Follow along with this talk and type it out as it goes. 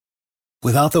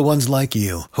Without the ones like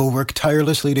you, who work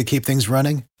tirelessly to keep things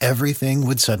running, everything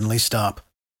would suddenly stop.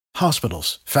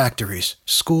 Hospitals, factories,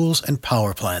 schools, and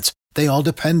power plants, they all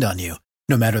depend on you.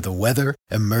 No matter the weather,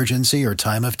 emergency, or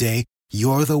time of day,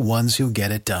 you're the ones who get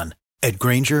it done. At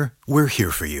Grainger, we're here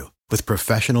for you with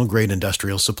professional-grade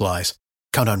industrial supplies.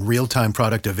 Count on real-time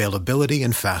product availability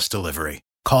and fast delivery.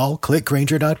 Call, click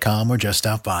Grainger.com, or just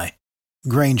stop by.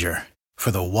 Grainger, for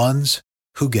the ones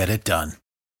who get it done.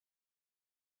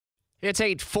 It's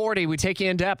 8:40. We take you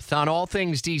in depth on all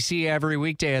things D.C. every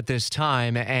weekday at this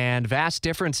time, and vast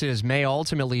differences may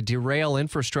ultimately derail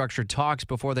infrastructure talks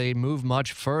before they move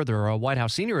much further. A White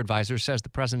House senior advisor says the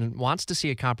president wants to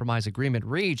see a compromise agreement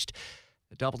reached.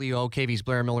 WOKV's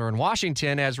Blair Miller in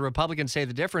Washington, as Republicans say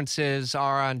the differences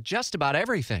are on just about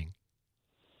everything.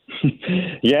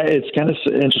 Yeah, it's kind of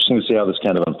interesting to see how this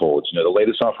kind of unfolds. You know, the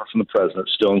latest offer from the president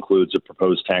still includes a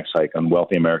proposed tax hike on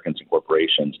wealthy Americans and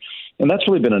corporations. And that's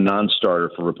really been a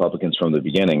non-starter for Republicans from the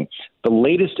beginning. The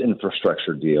latest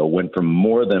infrastructure deal went from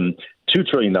more than $2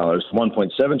 trillion to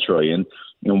 $1.7 trillion.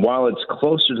 And while it's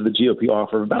closer to the GOP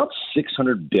offer of about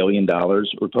 $600 billion,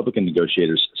 Republican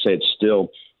negotiators say it still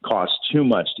costs too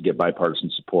much to get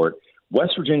bipartisan support.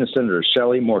 West Virginia Senator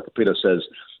Shelley Moore Capito says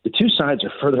the two sides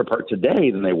are further apart today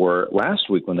than they were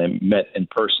last week when they met in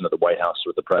person at the White House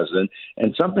with the president.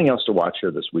 And something else to watch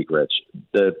here this week, Rich.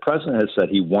 The president has said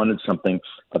he wanted something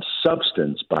of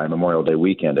substance by Memorial Day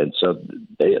weekend. And so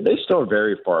they still are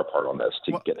very far apart on this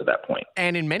to get to that point.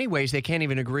 And in many ways, they can't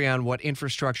even agree on what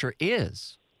infrastructure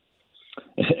is.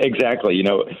 Exactly. You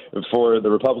know, for the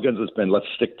Republicans, it's been let's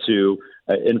stick to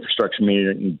infrastructure,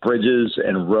 meaning bridges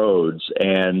and roads.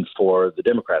 And for the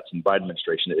Democrats and Biden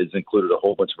administration, it's included a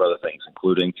whole bunch of other things,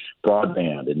 including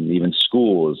broadband and even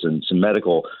schools and some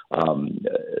medical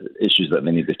issues that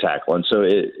they need to tackle. And so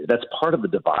that's part of the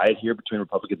divide here between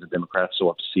Republicans and Democrats. So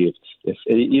we'll have to see if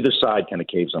either side kind of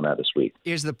caves on that this week.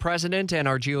 Is the president and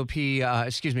our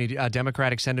GOP,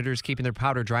 Democratic senators keeping their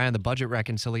powder dry on the budget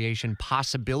reconciliation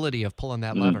possibility of pulling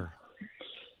that lever?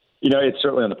 You know, it's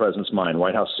certainly on the president's mind.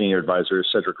 White House senior advisor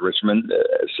Cedric Richmond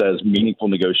says meaningful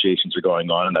negotiations are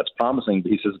going on, and that's promising.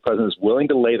 He says the president is willing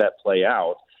to lay that play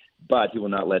out, but he will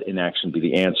not let inaction be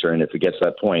the answer. And if it gets to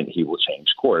that point, he will change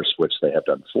course, which they have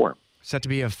done before. Set to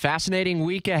be a fascinating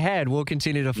week ahead. We'll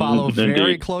continue to follow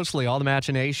very closely all the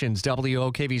machinations.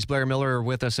 WOKV's Blair Miller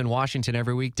with us in Washington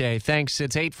every weekday. Thanks.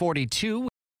 It's 8:42.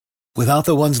 Without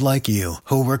the ones like you,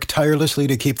 who work tirelessly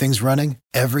to keep things running,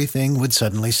 everything would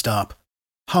suddenly stop.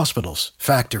 Hospitals,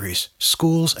 factories,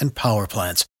 schools, and power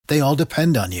plants, they all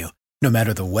depend on you. No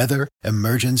matter the weather,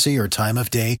 emergency, or time of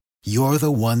day, you're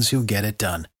the ones who get it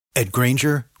done. At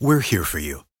Grainger, we're here for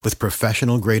you with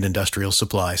professional-grade industrial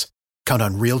supplies. Count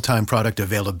on real-time product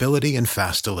availability and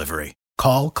fast delivery.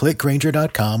 Call, click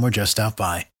Grainger.com, or just stop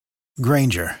by.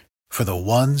 Grainger, for the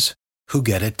ones who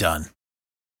get it done.